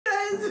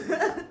Guys,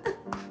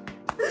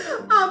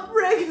 I'm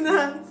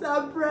pregnant.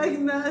 I'm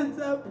pregnant.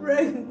 I'm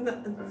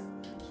pregnant.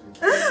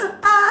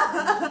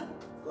 Ah,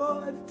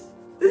 God.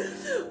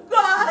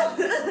 God.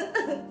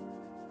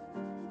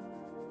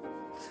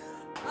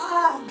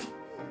 Ah.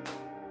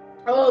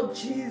 Oh,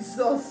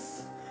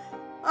 Jesus.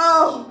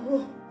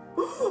 Oh.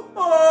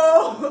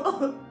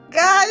 Oh.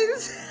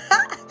 Guys.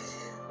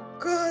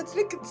 God,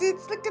 look at it.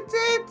 Look at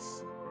it.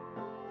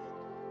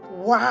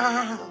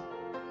 Wow.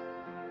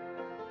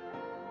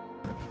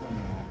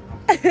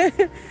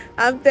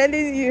 I'm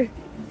telling you.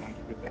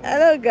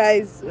 Hello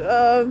guys,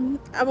 I'm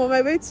on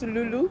my way to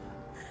Lulu.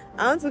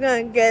 I want to go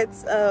and get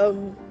a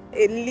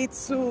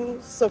little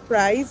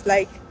surprise.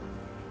 Like,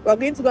 we're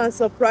going to go and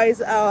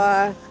surprise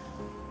our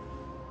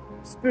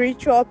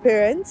spiritual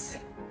parents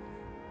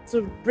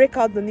to break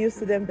out the news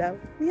to them that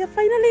we are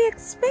finally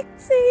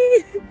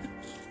expecting.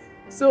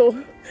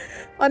 So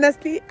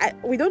honestly,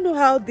 we don't know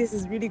how this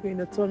is really going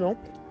to turn up,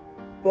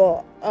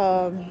 but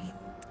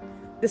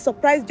the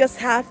surprise just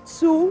have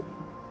to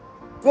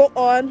go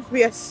on.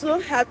 We are so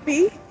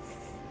happy.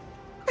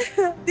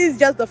 This is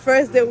just the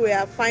first day we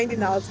are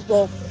finding out,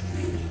 but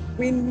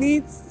we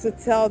need to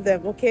tell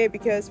them, okay?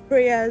 Because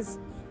prayers,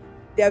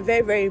 they are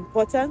very, very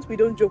important. We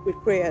don't joke with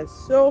prayers.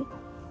 So,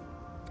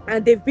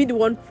 and they've been the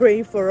one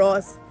praying for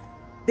us.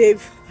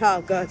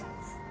 Oh God,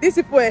 these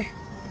people were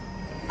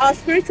our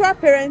spiritual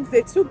parents.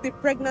 They took the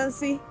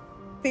pregnancy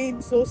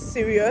thing so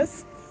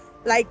serious.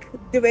 Like,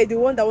 they were the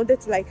one that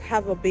wanted to like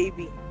have a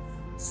baby.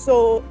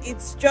 So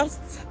it's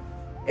just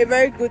a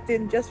very good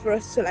thing just for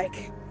us to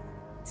like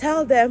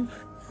tell them.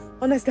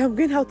 Honestly, I'm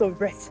going out of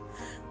breath.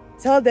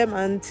 Tell them,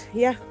 and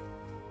yeah,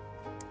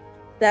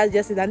 that's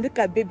just it. And look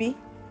at baby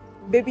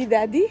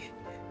daddy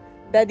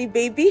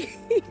baby.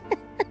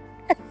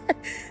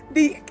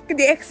 the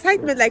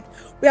excitement, like,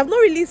 we have not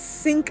really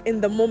sink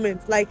in the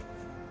moment. Like,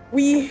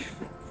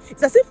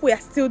 it's as if we are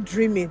still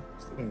dreaming.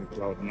 Still in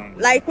cloud nine.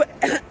 Like,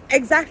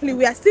 exactly,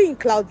 we are still in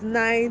cloud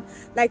nine.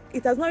 Like,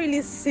 it has not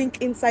really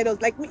sink inside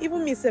us. Like,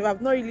 even myself,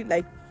 I've not really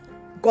like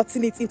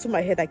gotten it into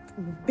my head. Like,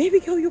 baby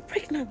girl, you're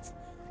pregnant.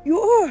 You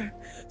are.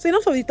 So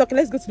enough of the talking.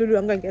 Let's go to Lulu.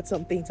 I'm going to get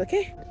some things,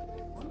 okay?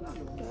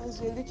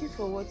 Guys, we're looking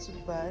for what to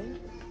buy.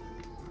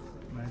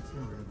 19 red.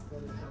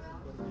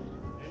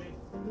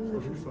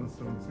 This one's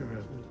 17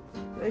 red.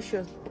 Very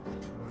sure. No,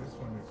 this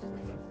one is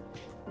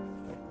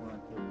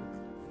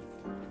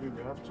we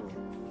have to.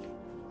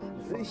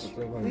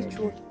 Which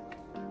one?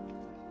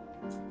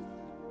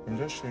 I'm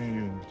just showing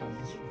you.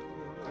 This one.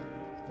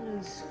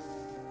 Yes.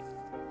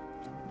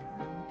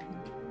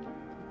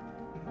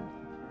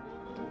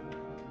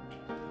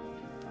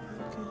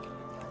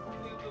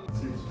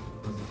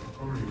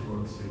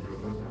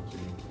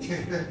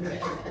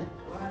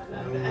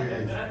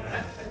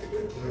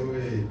 No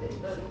way.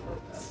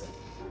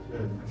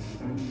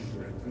 Thank you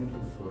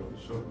for the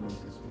short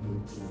notice.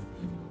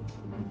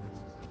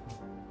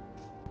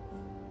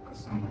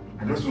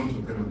 I just want to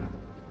tell you that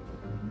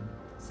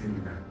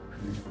saying that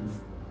grateful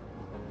for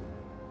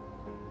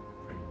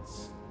friends.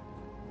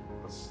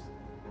 Because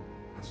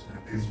as soon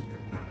as this we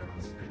have now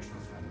our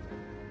spiritual family.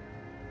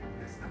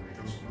 Yes, and we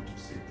just want to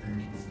say thank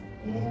you for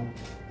all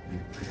the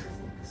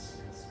prayerfulness,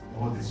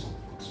 all the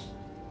support.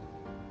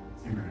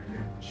 See, we really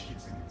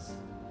appreciating it.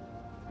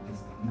 Yes,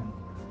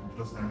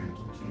 just have a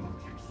token of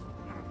grateful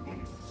and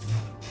money.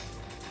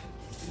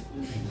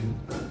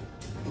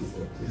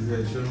 Is there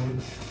a show?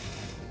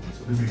 So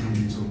let me give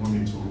you to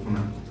mommy to open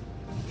up.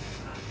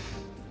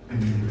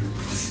 And then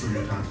so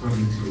you can turn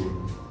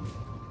into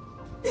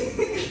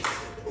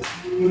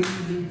glory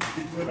be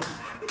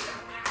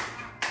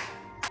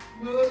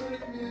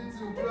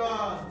to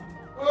God.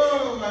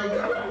 Oh my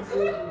God is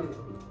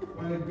faithful.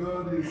 My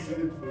God is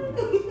faithful.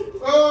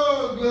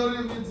 Oh,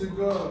 glory be to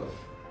God.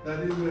 That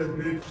we are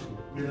grateful.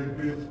 We are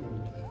grateful.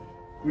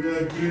 We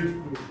are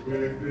grateful. We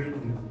are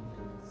grateful.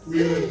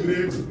 We are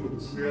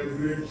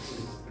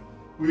grateful.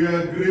 We are grateful. We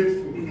are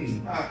grateful.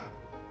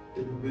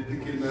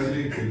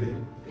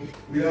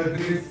 We are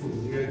grateful.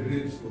 We are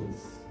grateful.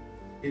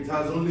 It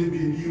has only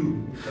been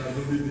you. It has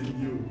only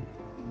been you.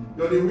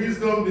 You're the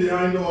wisdom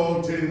behind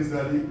all things,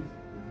 Daddy.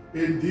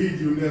 Indeed,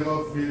 you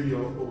never fail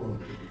your own.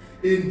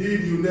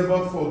 Indeed, you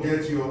never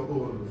forget your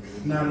own.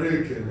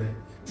 Narekele.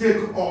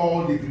 Take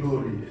all the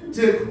glory.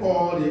 Take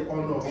all the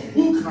honor.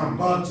 Who can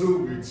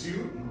battle with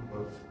you?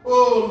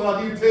 Oh,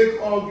 Daddy,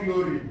 take all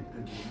glory.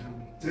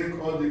 Take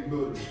all the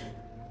glory.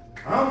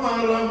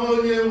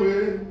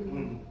 Amaramonyewe.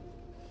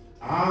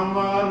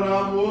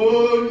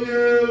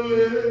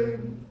 Amaramonyewe.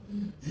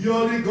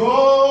 You're the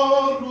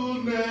God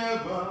who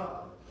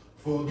never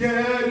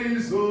forget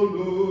his own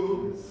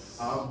love.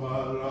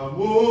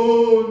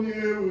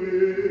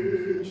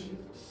 Amaramonyewe.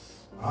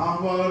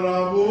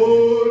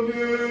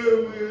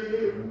 Amaramonyewe.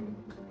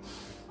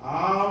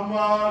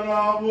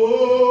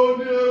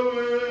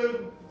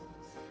 Amaramonyewe.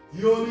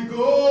 You're the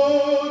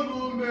God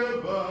who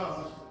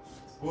never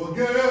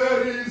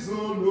forget his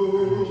own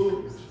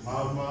love.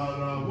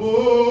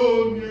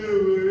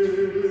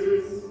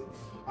 Amaramonyewe.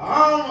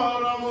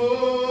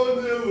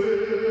 Amaramonyewe.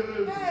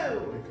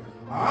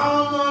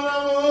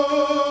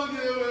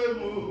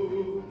 Amaramonyewe.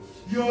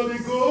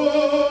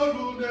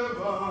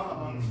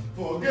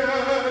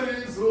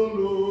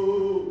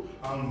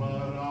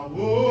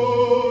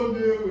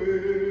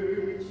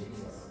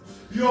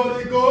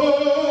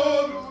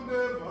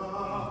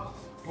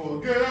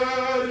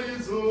 forget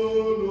his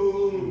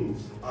own.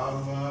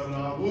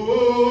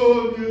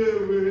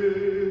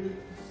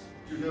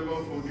 You never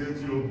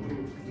forget your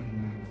book.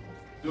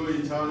 Though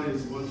eternal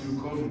is what you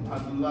come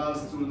at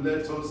last to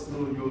let us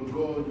know your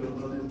God, your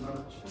not in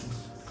touch.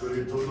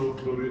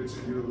 Glory to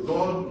you.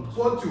 Lord,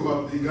 what you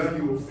have begun,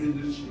 you will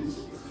finish it.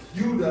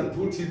 You that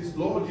put it,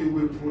 Lord, you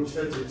will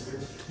protect it.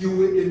 You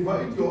will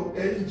invite your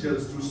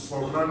angels to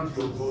surround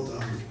your daughter.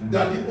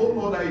 Daddy, oh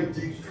Lord, I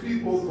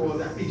decree, oh God,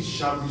 that it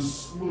shall be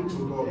smooth,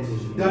 oh Lord.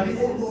 Daddy,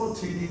 oh Lord,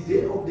 till the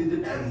day of the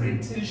day,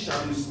 everything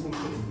shall be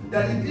smooth.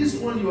 Daddy, this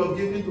one you have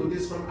given to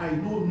this one, I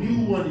know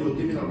new one you are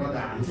giving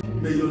another.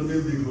 May your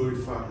name be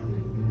glorified.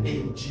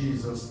 In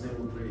Jesus' name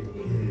we pray.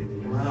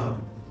 Wow.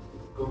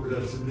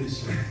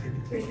 Congratulations.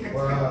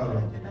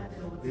 Wow.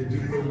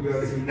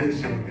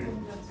 Congratulations.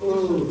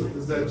 Oh,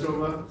 is that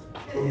Shioma?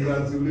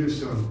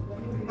 Congratulations.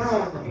 No.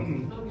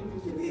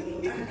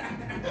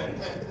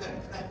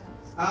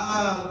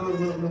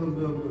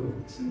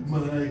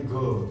 My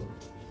God.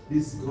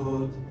 This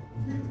God.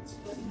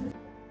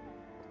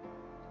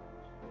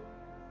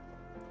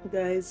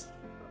 Guys,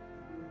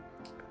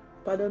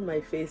 pardon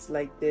my face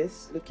like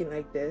this, looking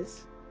like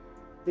this.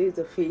 This is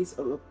the face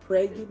of a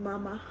preggy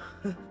mama.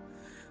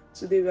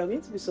 Today we are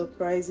going to be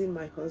surprising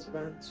my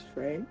husband's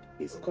friend.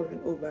 He's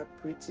coming over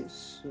pretty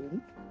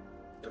soon.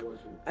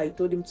 I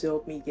told him to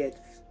help me get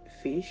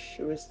fish,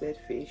 roasted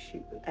fish.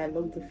 I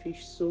love the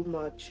fish so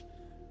much.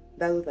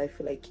 That's what I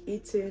feel like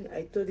eating.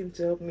 I told him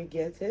to help me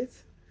get it,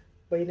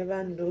 but he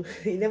never knew.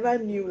 He never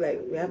knew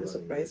like we have a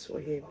surprise for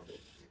him.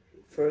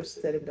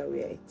 First, tell him that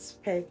we are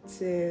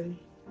expecting.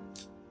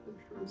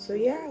 So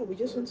yeah, we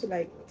just want to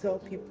like tell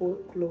people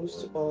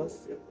close to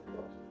us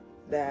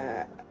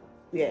that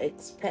we are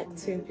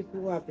expecting,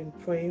 people who have been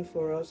praying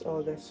for us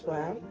all this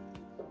while.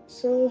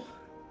 So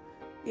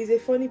he's a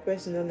funny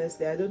person,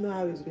 honestly. I don't know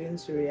how he's going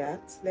to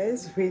react.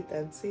 Let's wait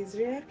and see his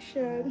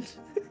reaction.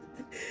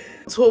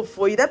 Hope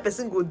for you, that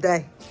person go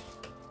die.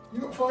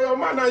 You, for your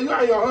man and you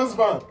and your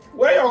husband.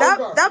 Where your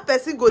husband? That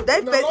person go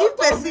die.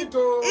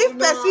 If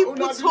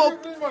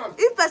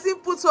person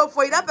puts hope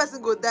for you, that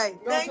person go die.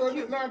 Thank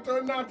you.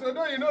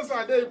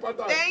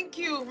 Thank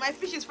you. My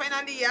fish is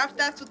finally here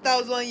after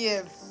 2,000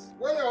 years.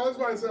 Where your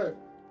husband said?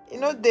 You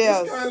know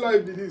theirs. This kind of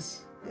life be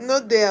this. You know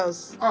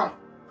theirs.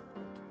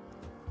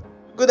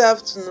 Good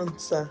afternoon,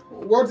 sir.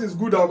 What is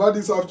good about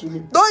this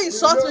afternoon? Don't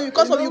insult me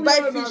because of you buy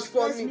fish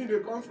for me. They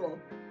come from?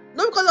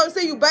 Not because I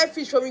say you buy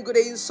fish for me, go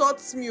they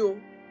insult me.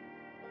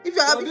 If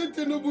you're happy,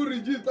 Tinubu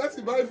regime,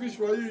 person buy fish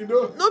for you, you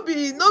know. No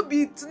be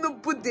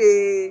Tinubu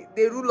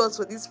they rule us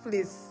for this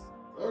place.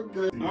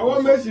 Okay. I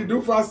want make you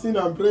do fasting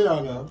and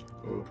prayer now.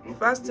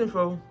 Fasting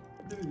for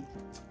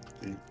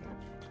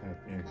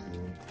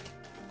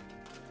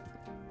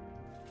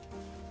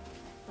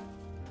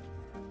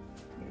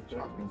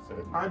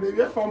Are they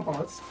get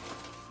compass?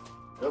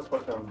 Just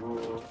what I'm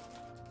go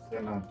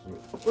send them to.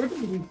 What is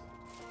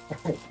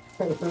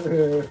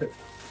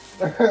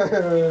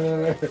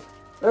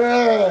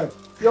this?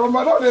 Your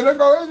mother, they don't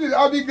go with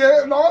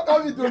Abigail. Now what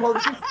have you to do?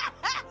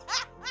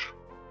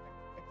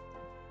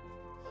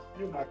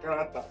 You my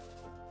character.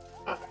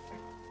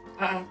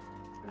 I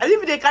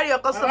think they carry your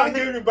customer. I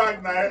give you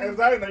back now.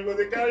 Exactly, now you go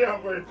to carry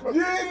on for it.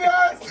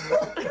 Yes!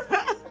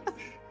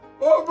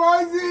 Oh,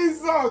 boy, this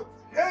is up.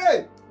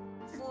 Hey!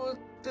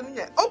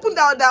 Open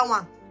that other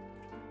one.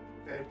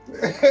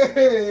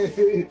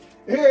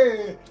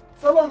 Hey!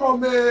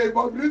 Solomon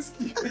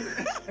Bobrisky.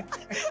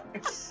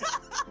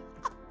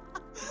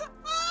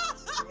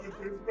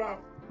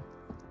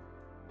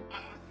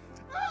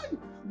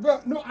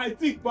 But no, I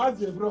think pass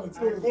your front.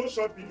 So go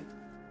shopping.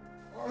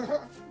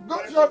 Go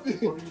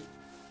shopping.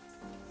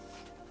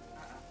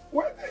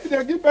 What did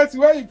they give person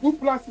where you put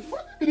plastic?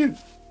 What is it?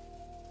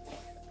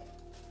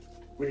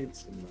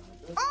 Wait.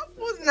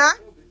 Open now.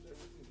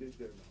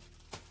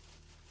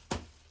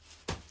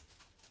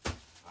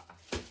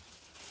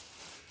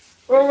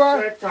 Oh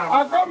my!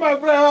 I call my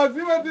friend.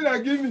 See what did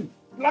they give me?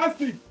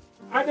 Plastic.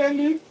 And then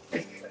leave.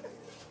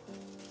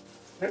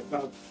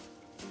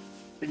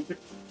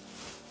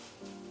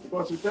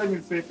 Because you tell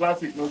me say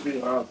plastic no be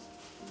your house.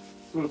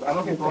 So I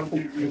don't want to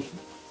give you.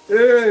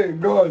 Hey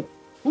God,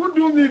 who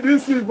do me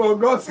this thing for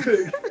God's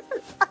sake?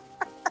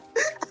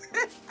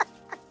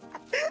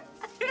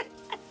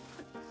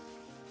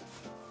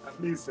 At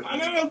least. I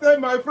never said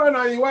my friend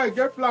and his wife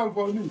get plan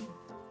for me.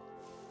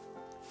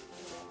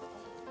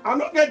 I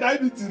don't get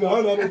diabetes now.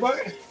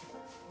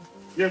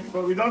 Yes,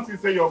 but we don't see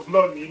say your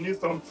blood. You need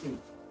something.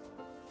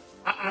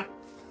 Oh,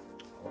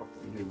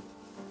 for you.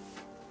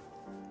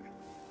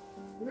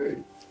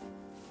 Hey.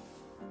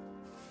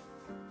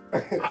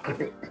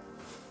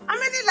 How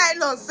many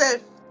nylons, sir?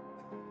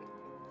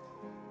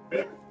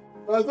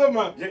 So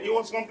man, yeah, he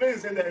was complaining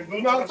saying there is no.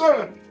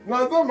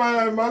 So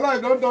my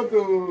life don't talk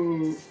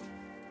to.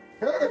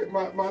 Hey,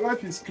 my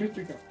life is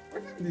critical.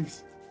 What is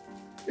this?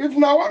 If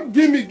now one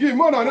give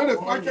more than the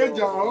package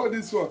and all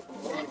this one,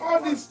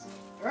 all this.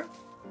 Huh?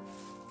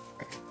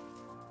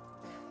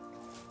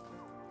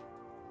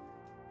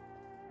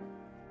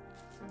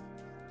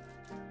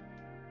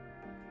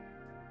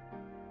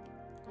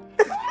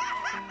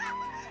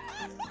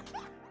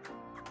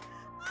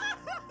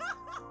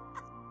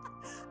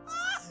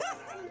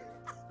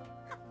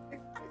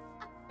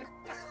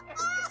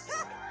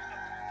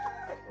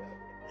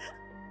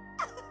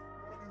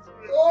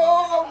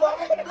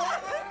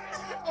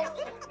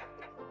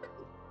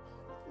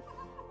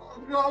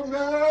 God,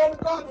 man.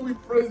 God, we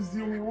praise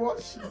you. We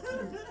worship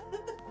you.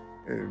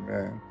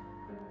 Amen.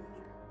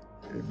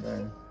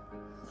 Amen.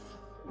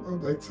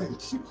 Lord, I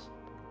thank you.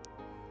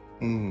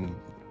 Mm.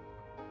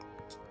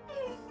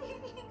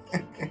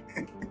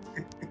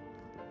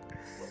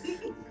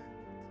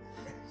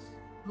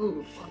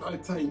 Oh, Father, I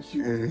thank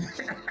you.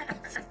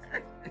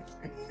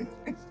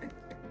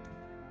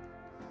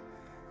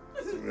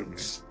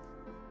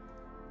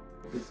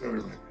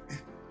 Sorry, man.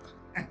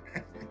 I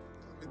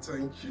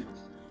thank you.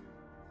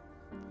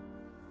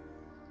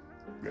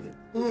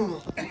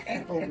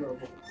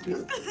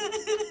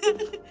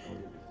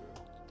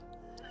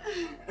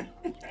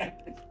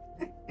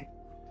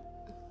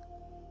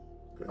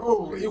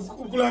 Oh, you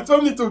could have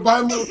told me to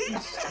buy more fish. So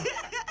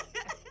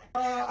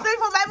you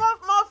for buy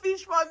more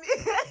fish for me.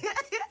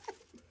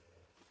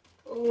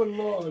 Oh,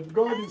 Lord,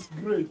 God is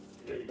great.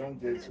 Yeah, you don't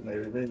get to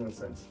remain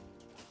innocent.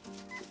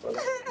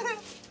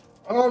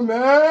 Oh,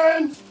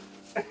 man.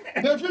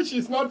 The fish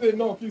is not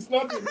enough. It's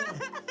not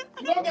enough.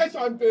 You don't get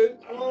champagne?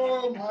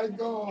 Oh, my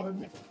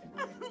God.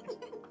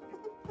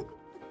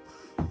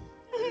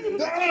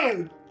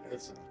 Damn.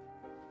 Yes, sir.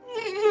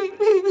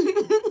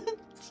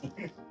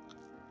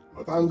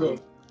 Thank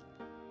God.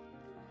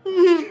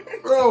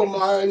 Oh,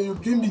 man, you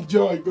give me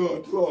joy,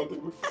 God. Lord,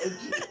 thank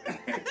you.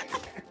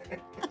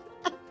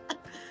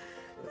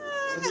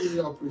 I really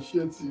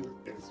appreciate you.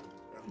 Yes, sir.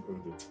 I'm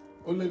going to.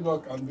 Only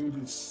God can do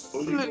this.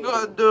 Only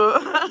God do.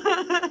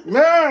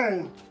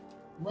 Man!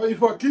 But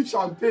if I keep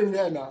champagne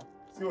here now,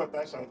 See what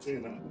I shall say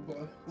now.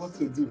 what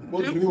to do?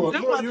 What do Drink you want? No,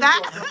 you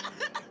water.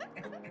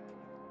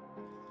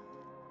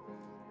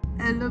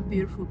 Hello,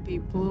 beautiful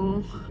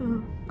people.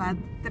 Part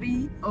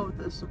 3 of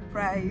the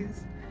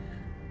surprise.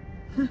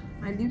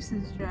 My lips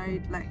is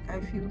dried, like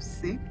I feel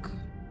sick,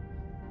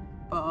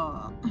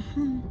 but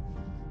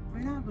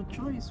we don't have a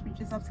choice. We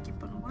just have to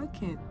keep on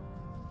working.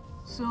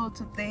 So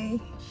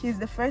today, she's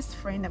the first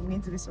friend I'm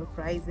going to be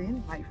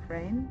surprising. My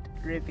friend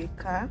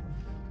Rebecca.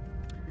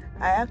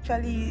 I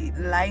actually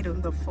lied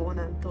on the phone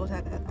and told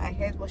her that I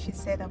heard what she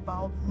said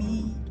about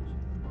me,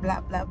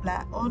 blah blah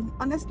blah.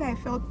 Honestly, I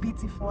felt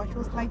pitiful. She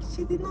was like,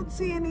 she did not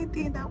say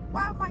anything. That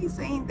why am I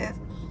saying this?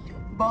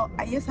 But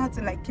I just had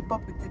to like keep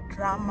up with the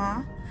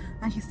drama.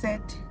 And she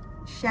said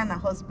she and her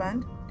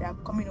husband, they are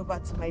coming over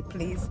to my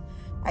place.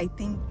 I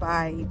think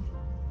by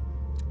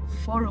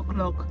 4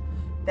 o'clock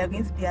they're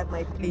going to be at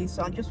my place.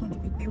 So I just want to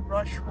quickly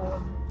rush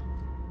home,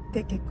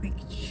 take a quick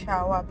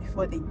shower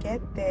before they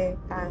get there,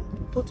 and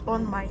put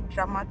on my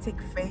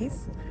dramatic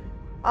face.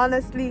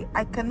 Honestly,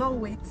 I cannot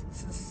wait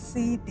to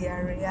see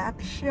their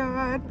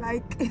reaction.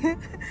 Like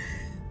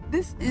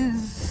this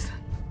is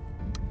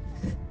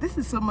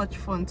so much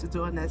fun to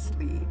do.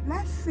 Honestly,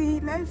 let's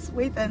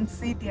wait and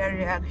see their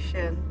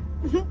reaction.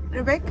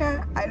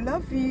 Rebecca, I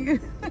love you.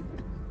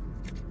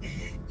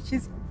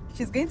 she's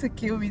going to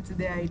kill me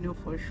today, I know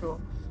for sure.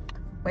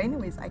 But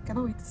anyways, I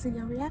cannot wait to see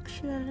your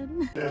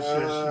reaction.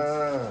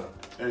 Johnson.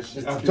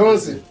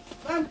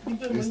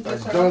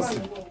 Mr.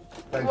 Johnson.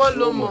 Thank you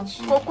so much.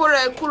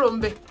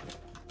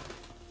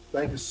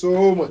 Thank you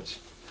so much.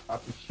 I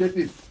appreciate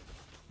it.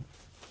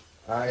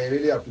 I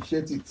really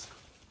appreciate it.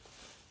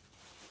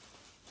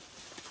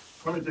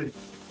 Come and take.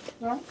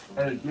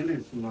 Hey, really,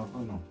 it's not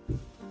fun.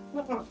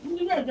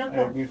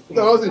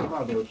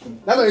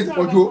 That's it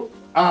for you.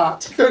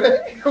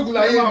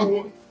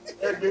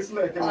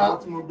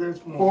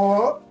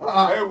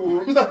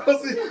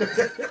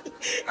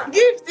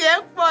 Gift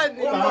here fun.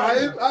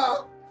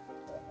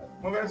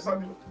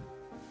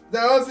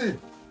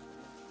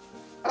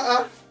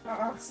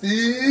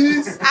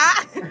 Sis. How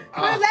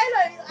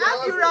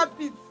you wrap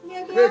it?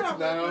 Wait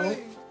now.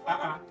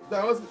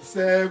 That was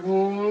 7.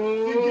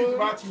 Give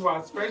back to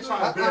our special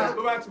bed.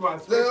 Go back to our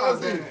special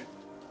bed.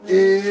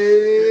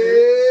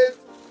 8.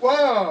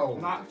 Wow.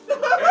 Wow.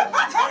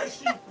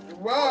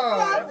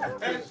 Wow.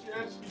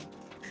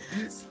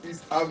 This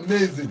is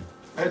amazing.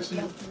 9.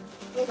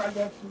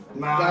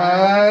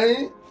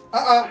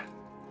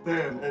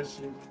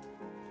 10.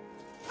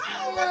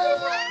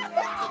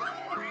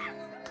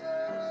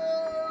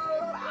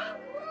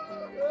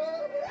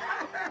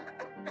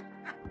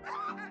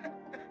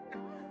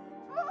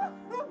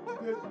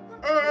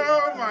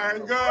 Oh my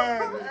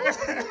God!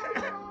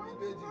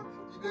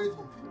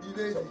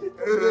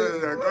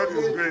 God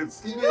is great.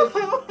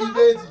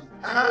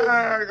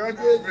 God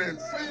is great.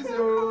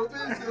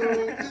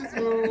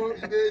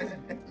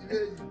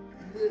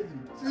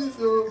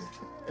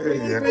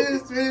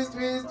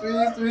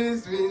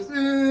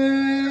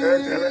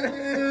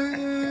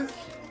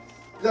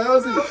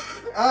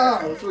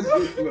 I'm so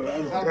grateful.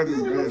 I'm happy.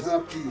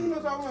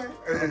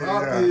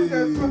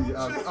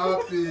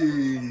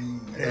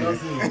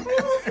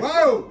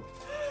 Wow!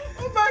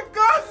 Oh my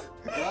God!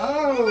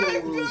 Wow! Oh my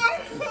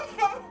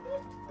God!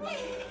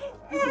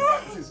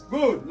 This is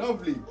good,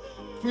 lovely.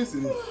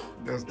 Twisting.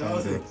 Just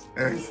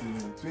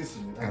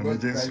Twisting. I'm a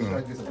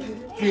gentleman.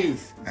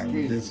 Twins. I'm a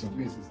Twins.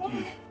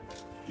 gentleman.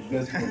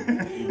 Bless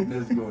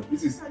God.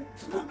 This is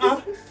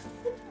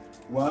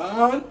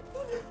 1,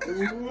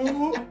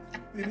 2,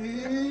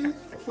 3,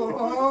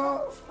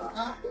 4,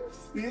 5,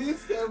 See,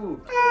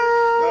 7.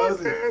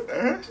 That's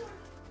it.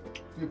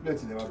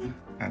 Triplets in the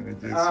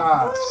baby.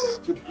 Ah.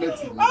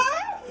 Triplets in the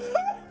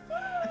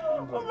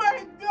Oh my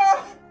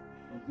God!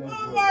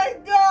 Oh my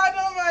God!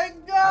 Oh my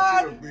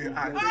God!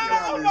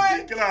 Oh my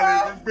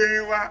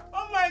God!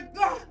 Oh my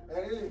God!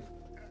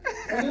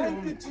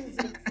 Thank you,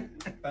 Jesus.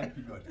 Thank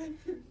you, God.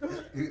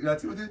 You are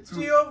too.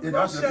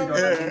 Jehovah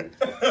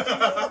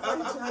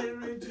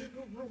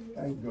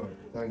Thank God.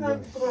 Thank God.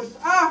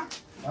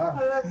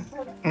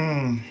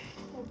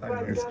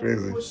 It's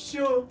crazy.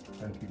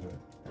 Thank you, God.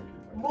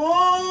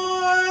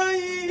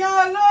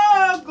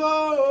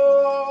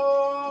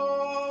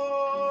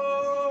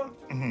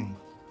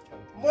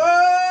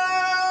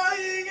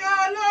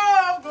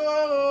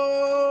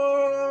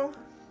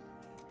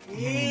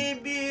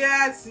 Ibi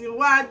ẹ̀sìn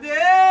wá dé,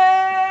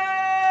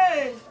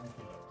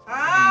 a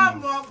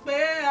mọ̀ pé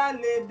a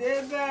lè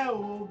débẹ̀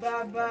o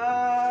bàbá,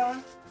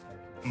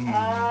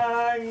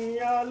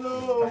 àyàn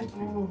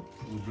lógo.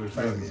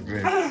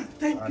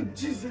 Thank you,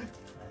 Jesus.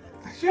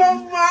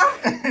 Shioma.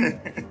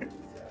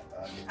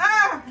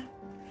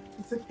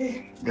 It's okay.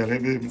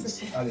 Baby.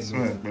 It's okay.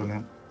 Swear,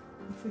 brother.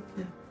 It's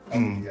okay.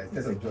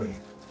 Sense of joy.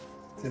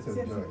 Sense of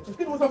joy. Kí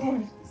ni mo sọ fún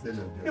mi? Sense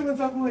of Kí joy. ni mo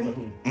sọ fún mi?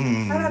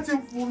 Ara ti ń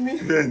fún mi.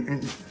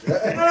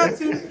 Ara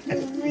ti ń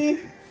fún mi.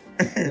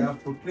 They have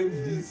proclaimed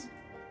this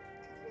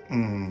 2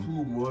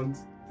 months,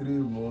 3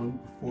 months,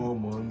 4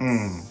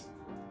 months.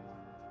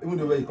 Even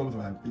though when you come to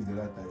my place the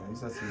last time, I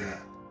used to say that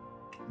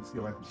you see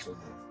your wife is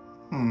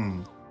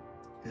pregnant.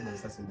 I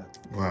used to say that.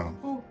 Wow.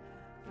 Oh.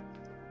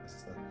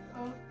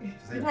 She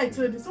said I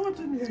told you. Someone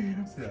told me that.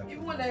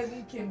 Even when I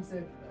even came, I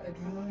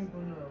did not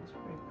even know I was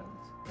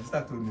pregnant. My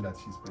sister told me that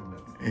she's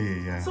pregnant.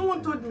 Yeah.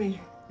 Someone told me.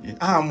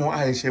 More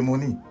Aisha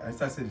money. My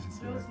sister said she's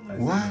pregnant.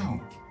 Wow.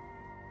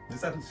 My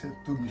sister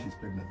told me she's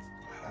pregnant.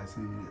 I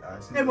say.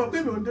 Hey, but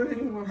people don't do it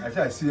anymore.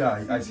 I see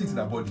her. I see it in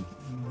her body,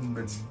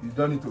 but you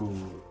don't need to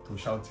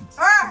shout it.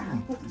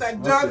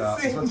 Like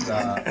Johnson. It's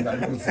not that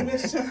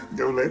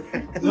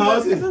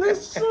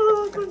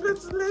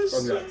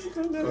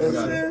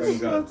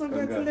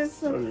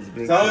Congratulations.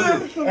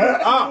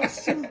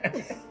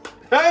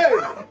 Hey,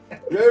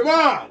 you're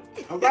man.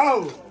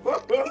 About.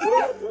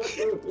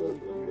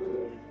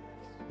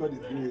 God is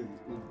great.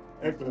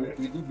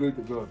 We do glory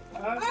to God.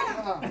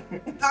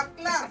 At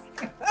last.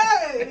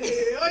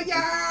 Hey, oh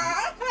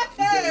yeah.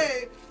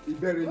 Hey. He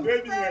buried me.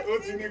 Baby,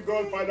 ultimate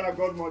godfather,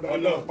 godmother. Oh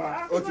no.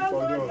 What you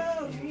for them?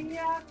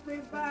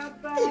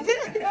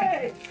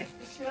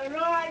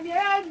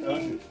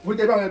 We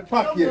get back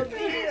pack here.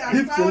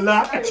 Gift to la.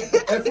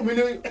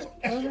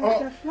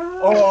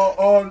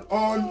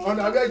 On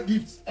our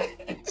gifts.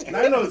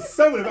 Now you know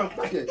 7 of them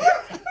pack here.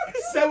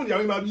 7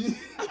 you might be. 2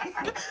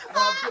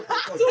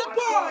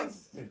 boys.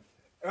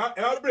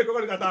 I'll break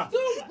over the kata. 2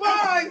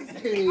 boys.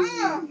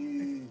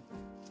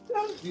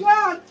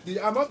 God. The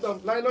amount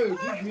of nylon you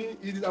give me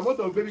is the amount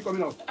of baby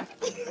coming out.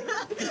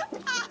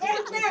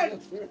 Amen.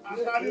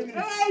 Amen.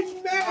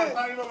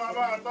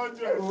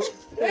 Amen.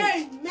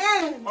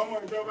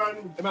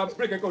 Am I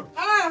break a code?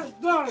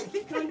 God.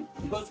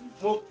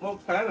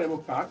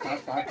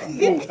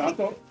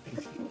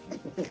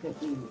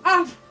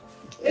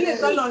 Ele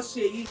tó lọ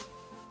ṣe yìí.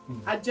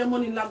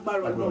 Ajẹmọ́ni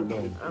lágbára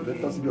Ọlọ́run.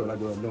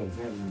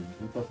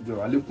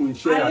 Àlékún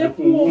iṣẹ́,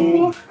 àlékún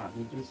owó,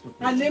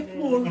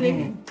 àlékún oore,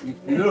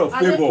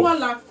 àlékún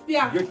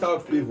àlàáfíà,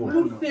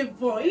 good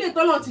favour. Ilé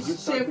tọ́lọ̀ ti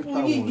ṣe fún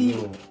yìí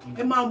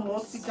ẹ máa mọ̀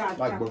sí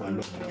dáadáa.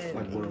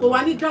 Kò wá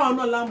ní dá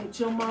ọ̀nà láàmú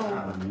tí ó máa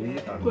wọ̀.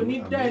 Kò ní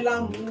dá ẹ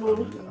láàmú o.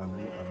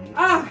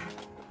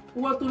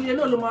 Wọ́n torí ẹ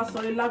náà ló máa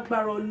sọ̀rọ̀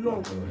lágbára Ọlọ́run.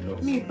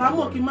 Mi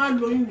ìbámọ̀ kí n máa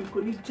lóyún mi kò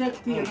ní jẹ́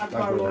kí ẹ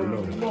lágbára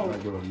Ọlọ́run.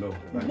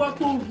 Wọ́n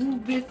tó rú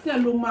gbèsè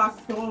ló máa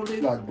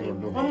sọ̀rọ̀.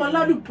 Ọmọ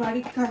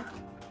aládùbáríkà,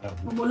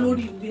 ọmọ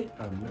lórí ilé.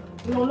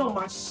 Ọlọ́run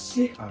máa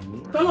ṣe.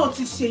 Tọ́lọ́run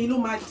ti ṣe yìí ló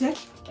máa jẹ́.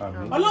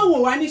 Ọlọ́run ò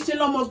wá ní ṣe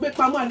lọ́mọ gbé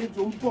pamọ́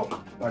àlejò ń bọ̀.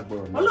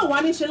 Ọlọ́run wá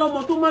ní ṣe lọ́mọ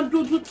tó máa ń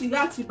dójú tì ìyá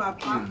àti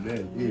bàbá.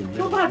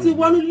 Tó bá ti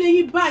wọnú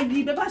léyìn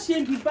báyìí, bẹ́ẹ̀ bá ṣe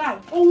ń di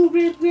báyìí, ohun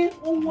rere,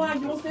 ohun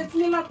ayọ̀ ṣe tí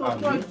ní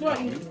látọ̀jọ́ ọjọ́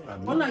yìí.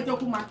 Ọlọ́run àjọ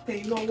kó máa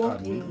tẹ̀ lọ́wọ́.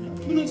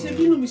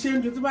 Bínú mi ṣe ń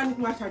dùn tó bá ní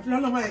kí n máa ṣàdúrà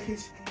lọ́mọ yẹn kì í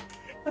ṣe.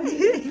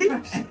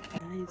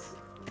 Guys,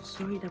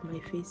 sorry that my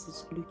face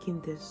is looking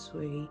this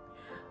way.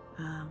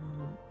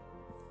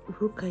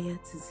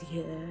 Rukayat is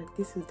here.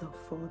 This is the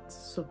 4th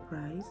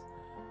surprise.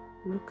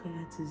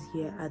 Rukayat is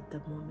here at the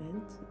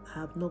moment. I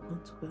have not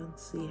gone to go and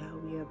see her.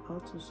 We are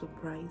about to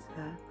surprise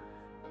her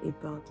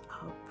about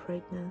our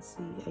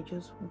pregnancy. I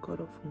just got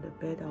up from the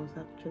bed. I was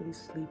actually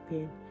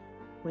sleeping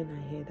when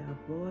I heard her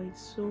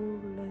voice. So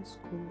let's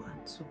go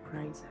and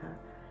surprise her.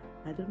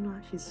 I don't know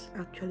how she's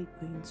actually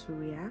going to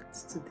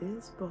react to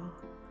this, but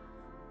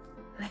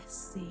let's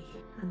see.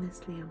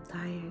 Honestly, I'm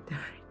tired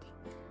already.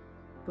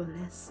 But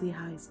let's see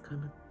how it's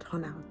gonna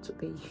turn out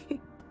today.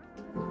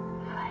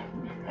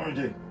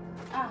 Okay.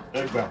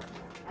 Thank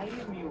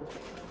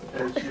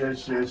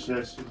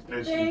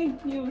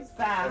you,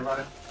 sir.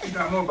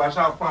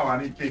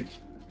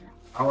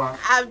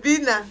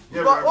 Abina.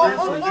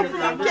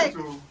 But cake.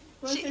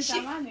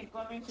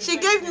 She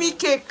gave me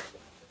cake.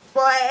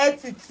 But I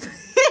ate it.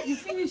 You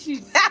finish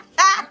it.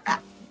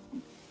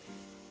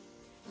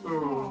 So,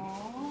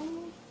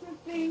 Oh,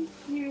 thank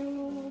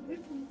you. This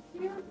is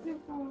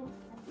beautiful.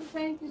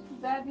 Thank you to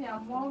Daddy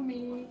and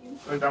Mommy.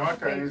 so Jama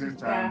can use this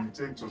time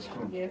take to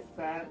school. Yes,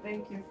 sir.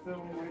 Thank you so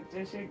much.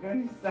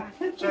 Eshegoni, sir.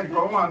 Check,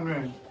 come on,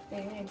 man.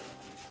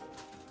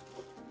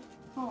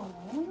 Oh.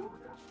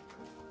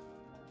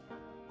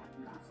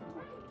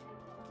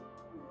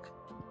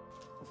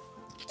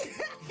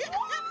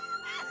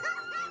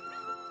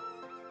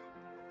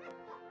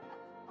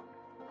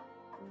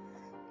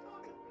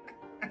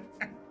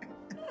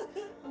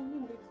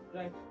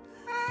 Right.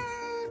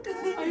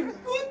 Oh my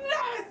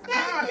goodness!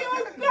 Thank you,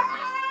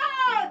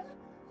 God!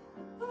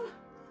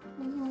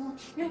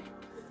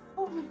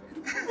 Oh my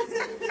goodness.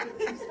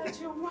 Is that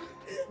your mom?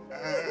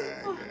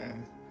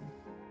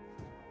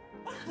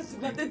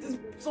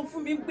 So for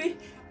me,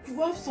 you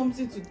have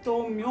something to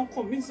tell me.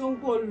 Uncle, me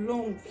don't go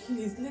along.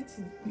 Please let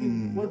it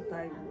be what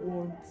I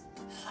want.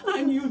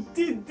 And you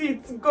did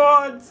it,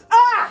 God.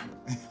 Ah!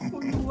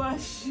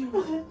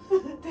 Oluwaseun.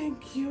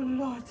 Thank you,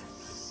 Lord.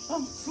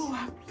 I'm so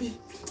happy.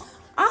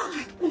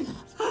 Ah!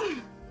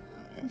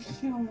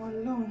 Shioma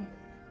alone.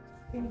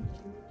 Thank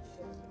you.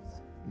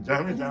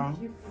 Jam it down.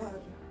 Thank you,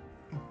 Father.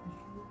 Thank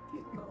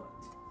you, God.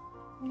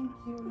 Thank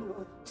you,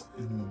 Lord.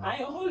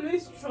 I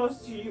always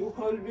trust you. You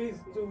always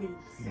do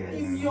it. Yes.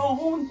 In your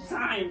own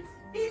time.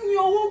 In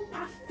your own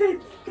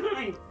perfect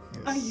time.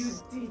 Yes. And you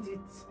did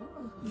it.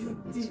 You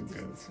did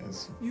it.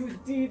 Yes. You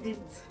did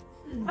it.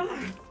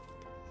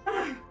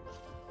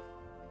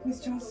 Miss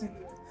Johnson,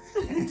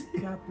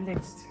 you are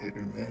blessed.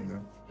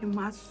 Amen. You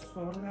must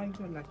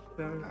surrender you like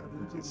very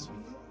Jesus.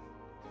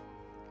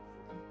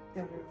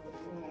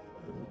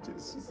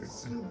 This is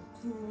so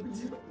good.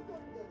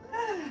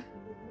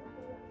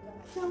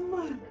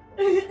 Jama.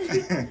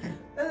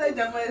 That's why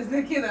Jama is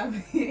looking at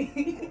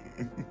me.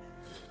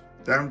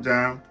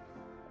 Jam.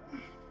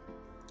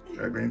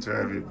 We're going to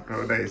have a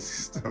brother and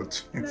sister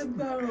twins. Let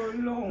that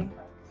alone.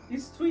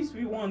 It's twins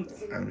we want.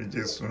 And we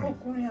just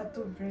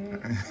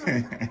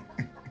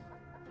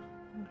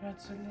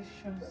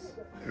Congratulations.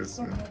 Yes,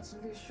 sir.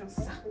 Congratulations,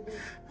 sir.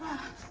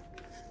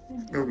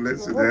 God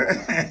bless you there.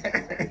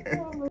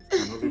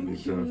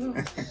 Thank you,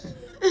 Lord.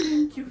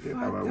 Thank you,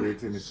 Father. Our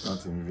waiting is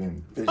not in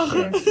vain.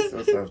 Patience,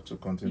 just have to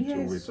continue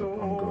to wait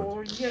upon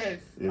God. Yes.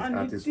 Yes, And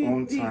at his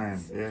own time.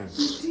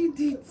 Yes. You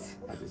did it.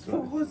 At his For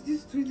own. us,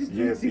 this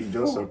 2024. Yes, he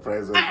just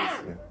surprised us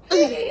this year.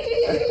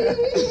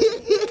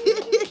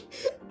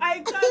 I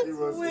can't It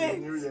was wait. a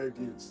New Year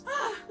gift.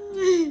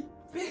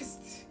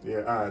 Best.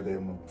 Yeah,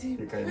 them. The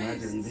You can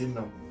imagine, we best. didn't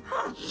know.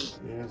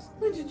 Yes.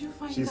 Where did you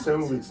find She's that?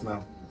 7 weeks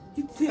now.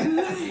 It's a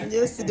lie.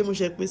 Yesterday, we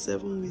checked me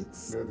 7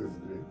 weeks. That is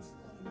great.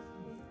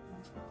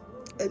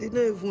 I did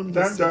not even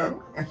Jam. listen.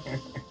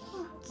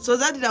 So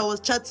that was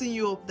chatting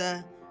you up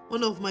there.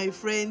 One of my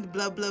friend,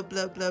 blah blah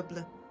blah blah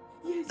blah.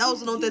 Yes, That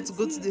was yes, wanted yes, to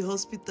go to yes. the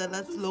hospital.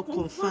 That's To law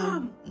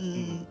confirm.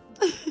 Mm.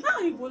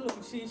 I will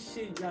say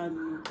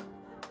Janu.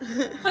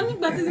 I think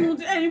that is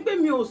not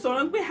anything me also.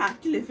 I'm very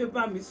happy to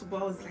be me so.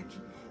 I was like,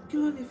 "Kí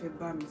ló lè fẹ́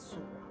bá mi sọ?"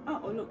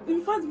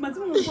 In fact, my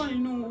team was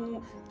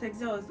going,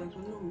 text. I was like,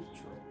 "No,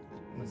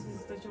 what is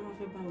this that you want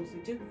to be me so?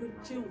 Just go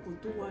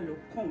to walo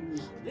come.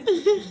 Let's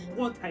do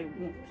what I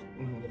want."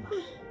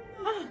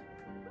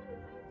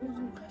 Thank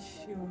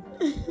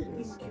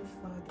you,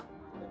 Father.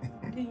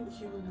 Thank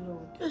you,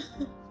 Lord.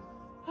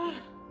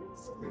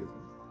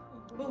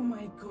 Oh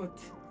my God.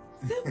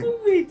 7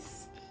 weeks.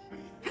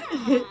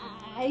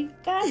 I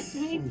can't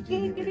wait.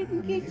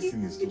 This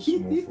thing is too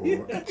small for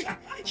her.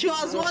 She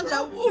was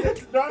wondering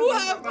who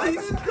have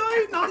this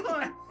Going on?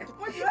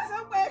 When you ask a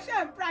question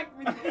and prank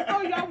me, you know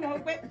you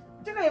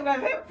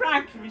want to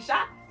prank me, Sha.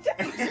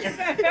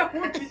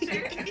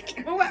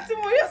 But what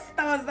tomorrow I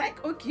was like,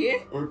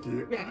 okay,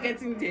 we are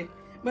getting there.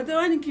 But the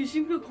one in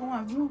Kishin will come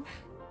and go.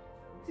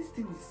 This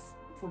thing is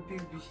for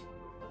baby.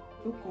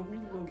 Don't come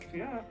in love,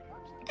 yeah.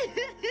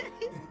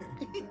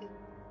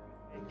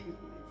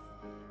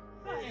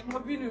 I'm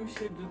not being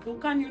shaded. Don't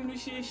can you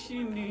share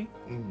shini?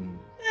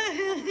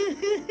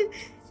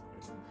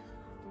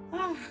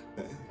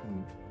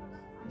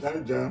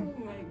 Jam.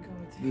 Oh my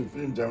God. You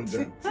film jam. See,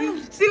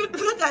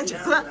 look at you.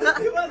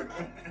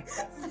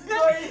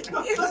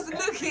 He was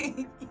looking.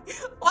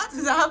 What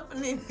is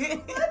happening?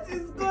 What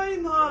is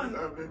going on?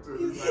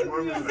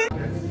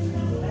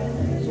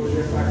 So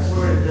yes, I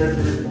saw a very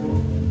beautiful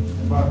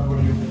bag for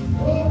you.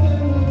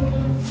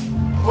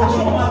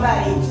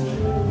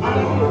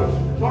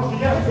 Not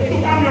yet.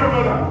 I'm your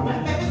brother.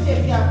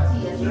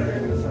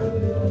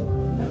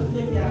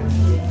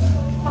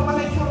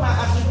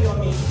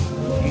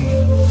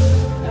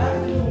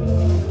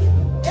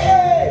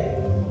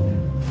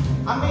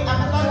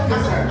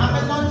 I'm a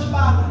lunch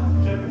bag.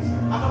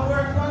 I'm a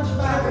work lunch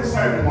bag.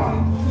 Inside one.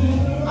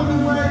 I'm a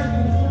work.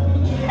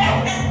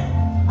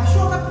 I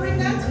show up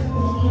pregnant.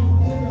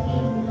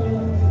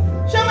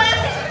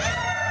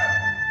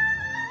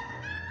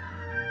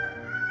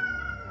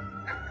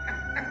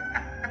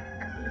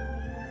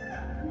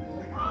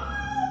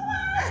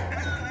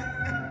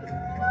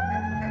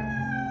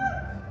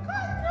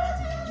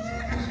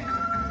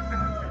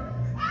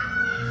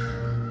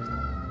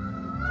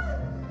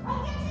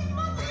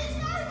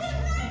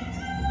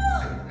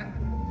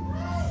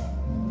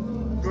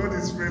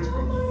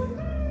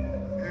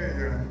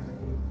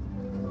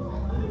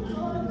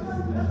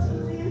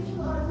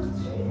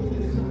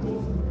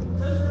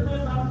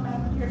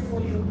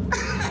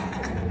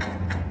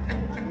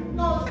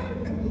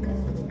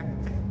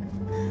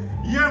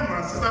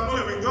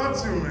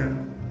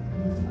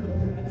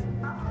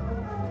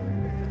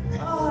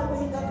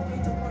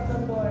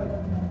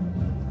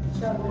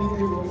 And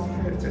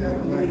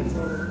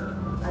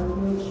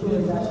make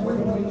sure that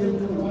whatever you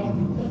do,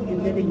 you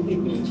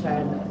dedicate your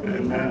child.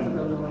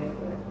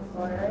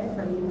 Alright,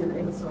 and you will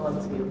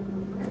exalt you.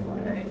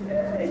 Alright,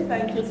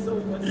 thank you so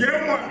much.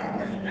 Yeah.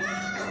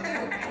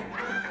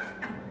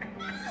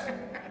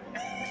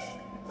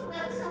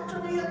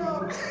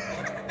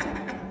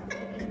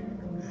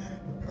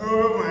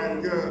 Oh my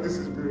God, this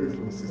is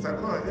beautiful. Sister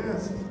God,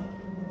 yes.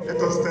 Let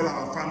us tell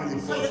our family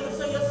first.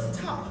 So you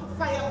stop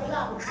fire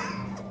blood.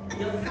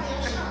 You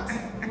fire shot.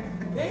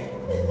 Eh?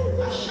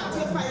 I shot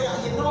your fire,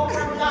 you know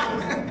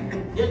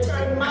problem. You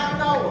turn man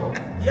now.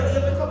 You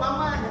become a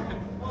man.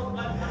 Oh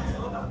God, I'm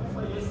so happy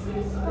for your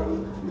sister.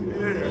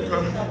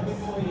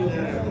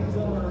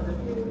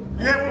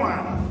 Yeah,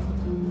 man.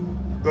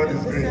 God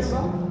is great.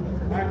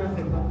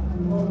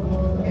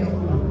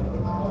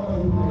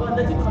 God,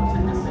 let it come to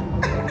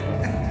December.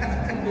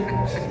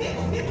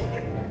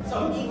 So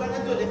me gonna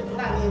do the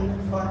planning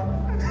for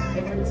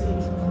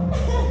everything.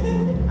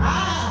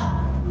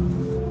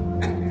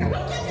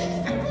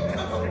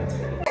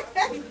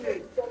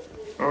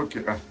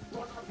 Okay. I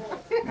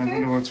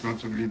don't know what you want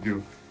to video.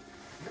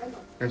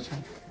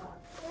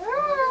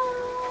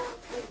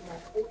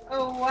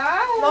 Oh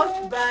wow!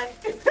 Lost bag.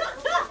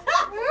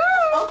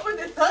 Open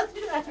the touch.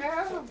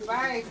 Oh,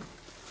 bag.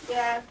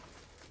 Yeah.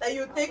 That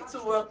you take to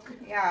work.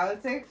 Yeah, I'll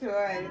take to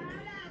it.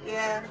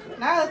 Yeah.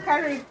 Now I'll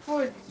carry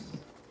food.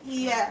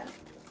 Yeah.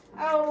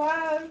 Oh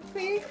wow!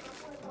 See?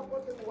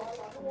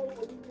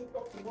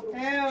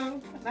 Yeah.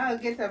 Now I'll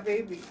get a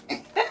baby.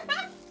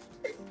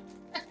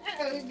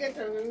 I'll get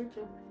a baby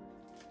too.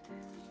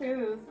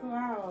 Shoes.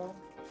 Wow.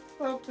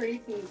 So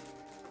pretty.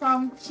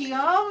 From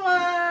Shioma.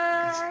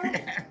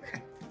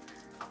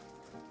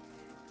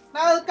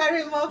 Now I'll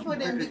carry more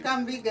food and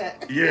become bigger.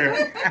 Yeah.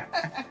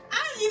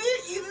 You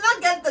did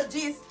not get the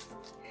gist.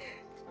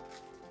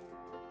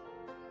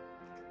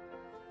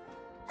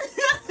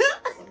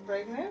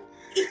 Pregnant?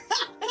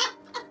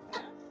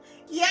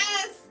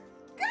 Yes.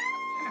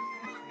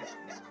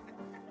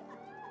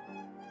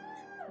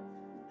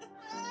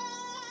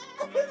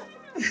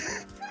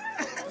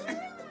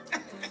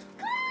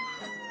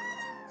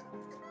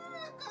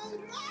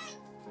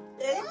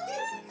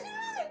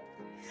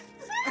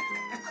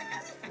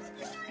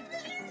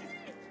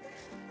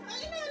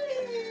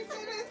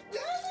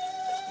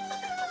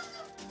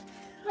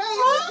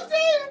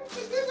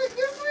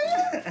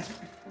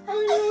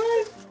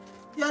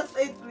 Just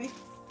 8 weeks.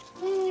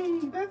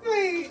 That's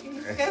why.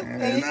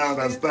 And now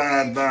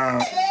understand now.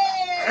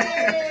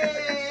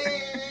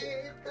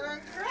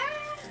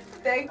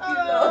 Thank you,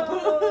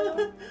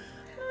 Oh.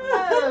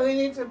 Oh, we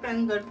need to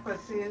thank God for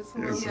this.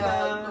 Yes,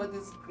 Yeah, God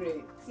is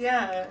great.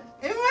 Yeah.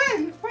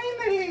 Amen.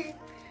 Finally.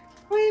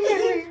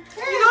 Finally.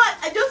 You know what?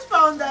 I just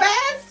found that.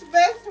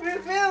 Best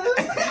reveal.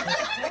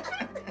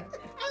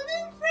 I'm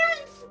in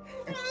French.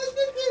 I was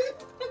thinking.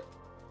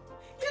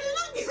 You're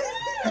lucky.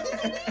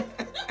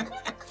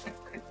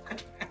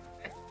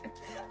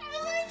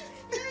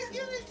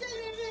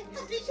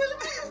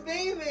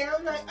 Baby,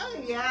 I'm like, oh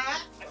yeah.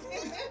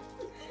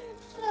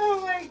 Oh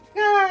my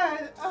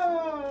God.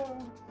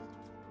 Oh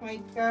my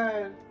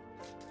God.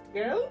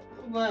 Girl?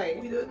 Boy.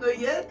 We don't know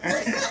yet.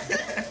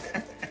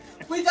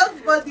 We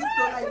just got this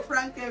to like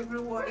prank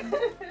everyone.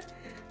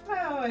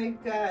 Oh my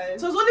God.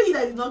 So it's only you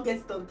that did not get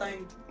it on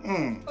time.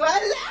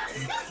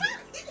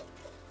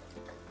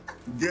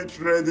 Get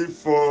ready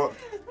for.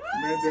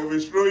 They will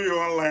show you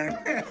online.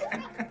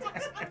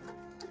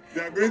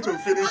 They are going to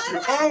finish you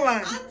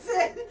online.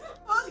 Answer.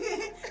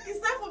 Okay, it's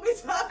time for me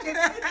to have it.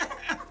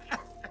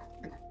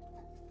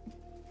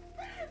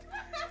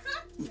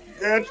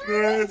 Get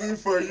ready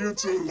for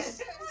YouTube.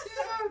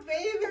 Oh,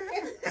 baby.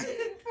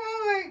 Oh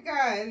my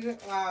God.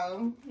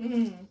 Wow.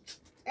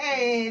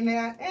 Hey,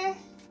 now,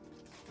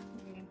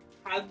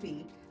 happy.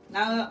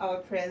 Now our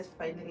prayers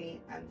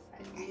finally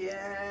answered.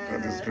 Yeah.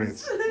 God is great.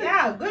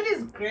 Yeah, God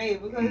is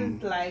great because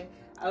it's like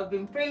I've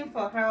been praying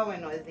for her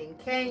when I was in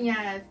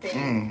Kenya,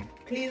 saying,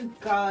 please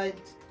God,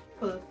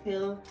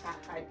 fulfill her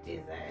heart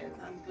desires.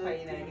 And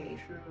Finally.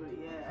 true,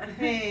 yeah.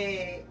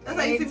 Hey, That's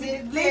like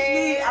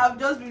lately I've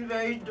just been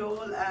very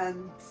dull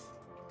and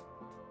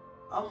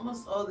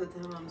almost all the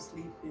time I'm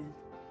sleeping.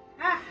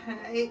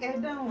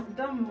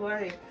 Don't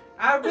worry.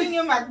 I'll bring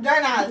you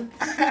McDonald's.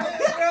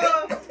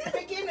 Bro,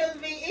 Pekin will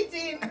be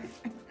eating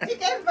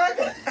chicken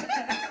burger.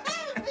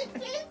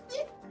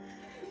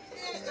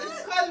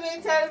 Call me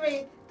and tell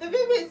me. The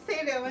baby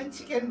say they want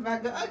chicken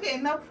burger. Okay,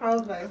 no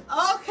problem.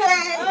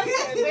 Okay.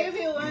 Okay,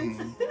 baby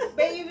wants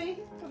baby.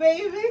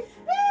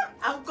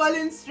 I'm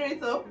calling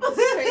straight up.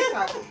 Straight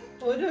up.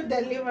 We'll do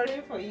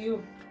delivery for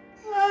you.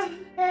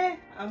 Hey,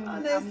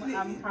 Honestly,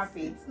 I'm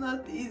happy. It's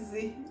not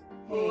easy.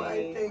 Oh,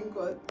 I thank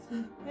God.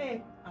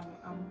 Hey,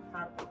 I'm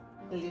happy.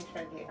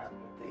 Literally happy.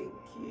 Thank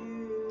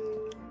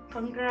you.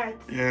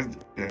 Congrats. Yeah.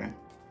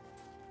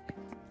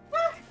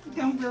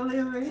 Can't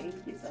believe it.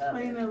 Thank you, sir.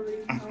 Finally,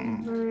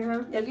 I'm very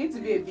happy. You're going to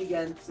be a big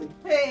auntie.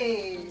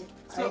 Hey,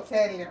 I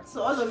tell you.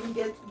 So all of you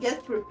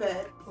get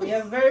prepared. We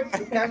are very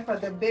prepared for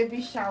the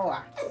baby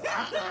shower.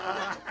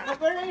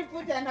 I've already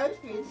put an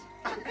outfit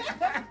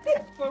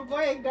for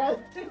boy and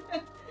girl.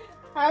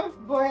 Half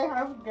boy,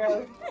 half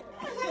girl.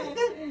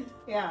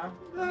 Yeah,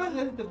 as long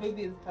as the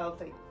baby is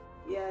healthy.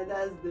 Yeah,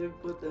 that's the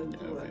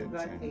important one.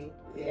 Exactly.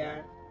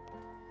 Yeah.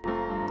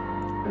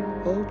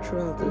 All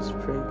throughout this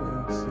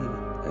pregnancy,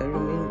 I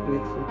remain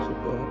grateful to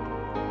God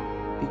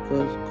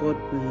because God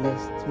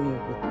blessed me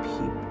with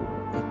people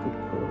I could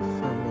call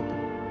family.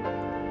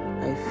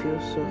 I feel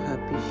so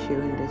happy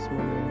sharing these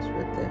moments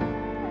with them.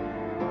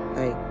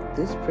 Like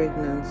this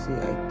pregnancy,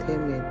 I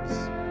term it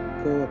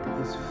God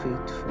is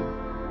faithful.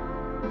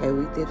 I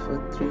waited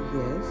for 3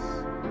 years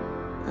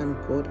and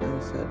God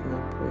answered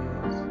my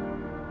prayers.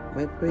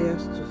 My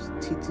prayers to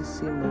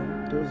TTC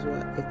mom, those who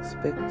are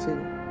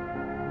expecting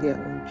their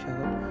own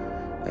child,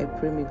 I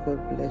pray may God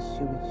bless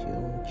you with your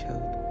own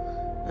child.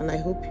 And I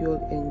hope you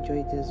all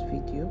enjoyed this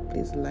video.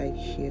 Please like,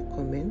 share,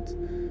 comment,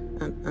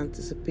 and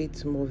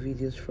anticipate more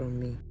videos from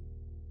me.